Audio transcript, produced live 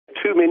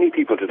too many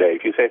people today,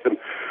 if you say to them,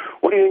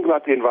 what do you think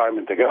about the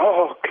environment? They go,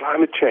 oh,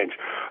 climate change,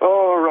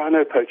 oh,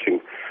 rhino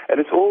poaching. And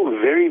it's all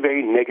very,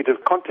 very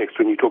negative context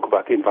when you talk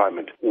about the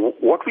environment.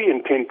 What we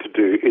intend to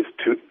do is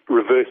to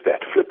reverse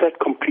that, flip that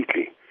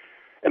completely,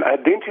 and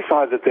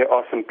identify that there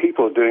are some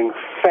people doing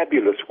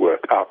fabulous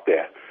work out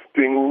there,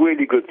 doing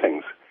really good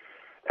things.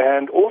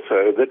 And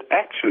also that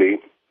actually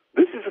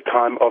this is a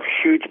time of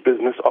huge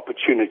business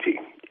opportunity.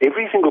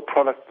 Every single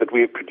product that we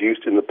have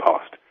produced in the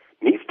past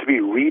needs to be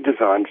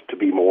redesigned to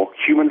be more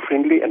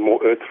human-friendly and more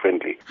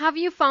earth-friendly. Have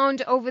you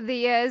found over the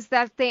years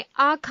that there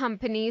are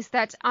companies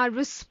that are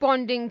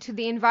responding to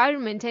the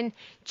environment and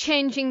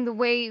changing the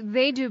way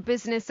they do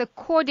business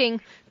according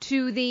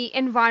to the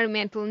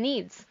environmental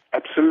needs?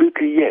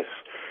 Absolutely, yes.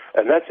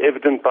 And that's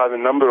evident by the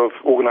number of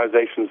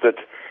organizations that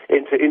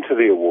enter into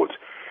the awards.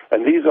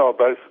 And these are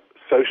both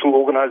social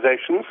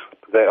organizations,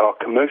 they are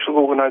commercial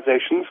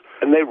organizations,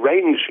 and they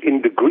range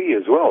in degree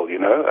as well, you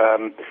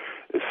know.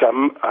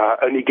 Some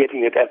are only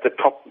getting it at the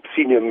top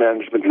senior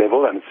management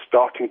level and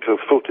starting to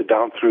filter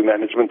down through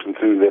management and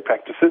through their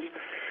practices.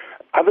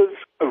 Others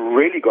have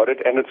really got it,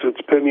 and it's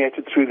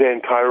permeated through their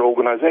entire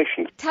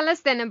organization. Tell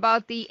us then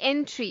about the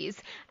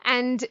entries.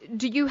 And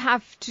do you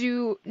have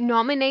to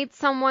nominate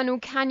someone, or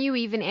can you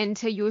even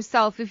enter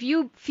yourself if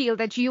you feel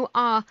that you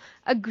are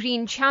a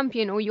green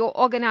champion or your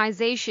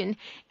organization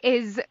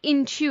is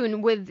in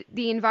tune with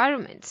the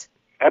environment?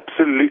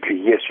 Absolutely,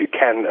 yes, you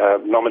can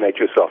nominate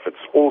yourself.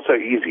 It's also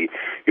easy.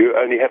 You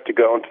only have to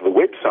go onto the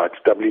website,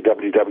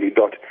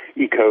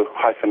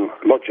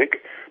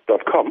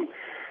 www.eco-logic.com,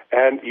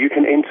 and you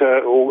can enter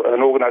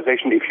an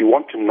organization. If you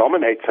want to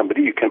nominate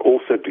somebody, you can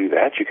also do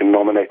that. You can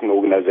nominate an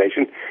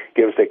organization,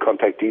 give us their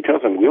contact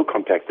details, and we'll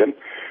contact them.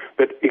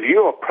 But if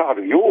you are proud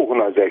of your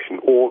organization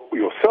or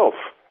yourself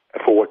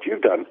for what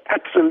you've done,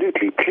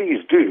 absolutely,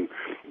 please do.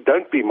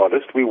 Don't be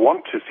modest. We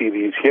want to see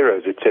these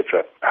heroes,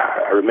 etc.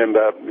 I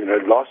remember,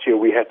 last year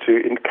we had to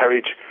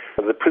encourage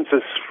the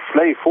Princess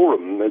Flay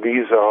Forum.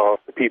 These are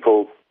the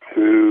people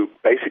who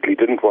basically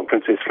didn't want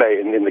Princess Flay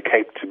in the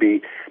Cape to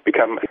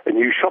become a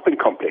new shopping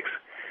complex.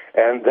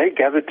 And they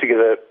gathered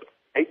together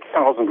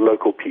 8,000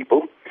 local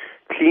people,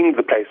 cleaned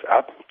the place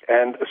up,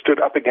 and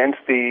stood up against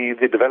the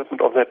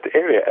development of that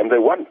area. And they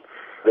won.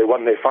 They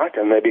won their fight,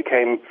 and they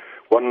became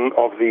one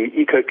of the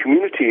Eco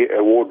Community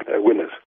Award winners.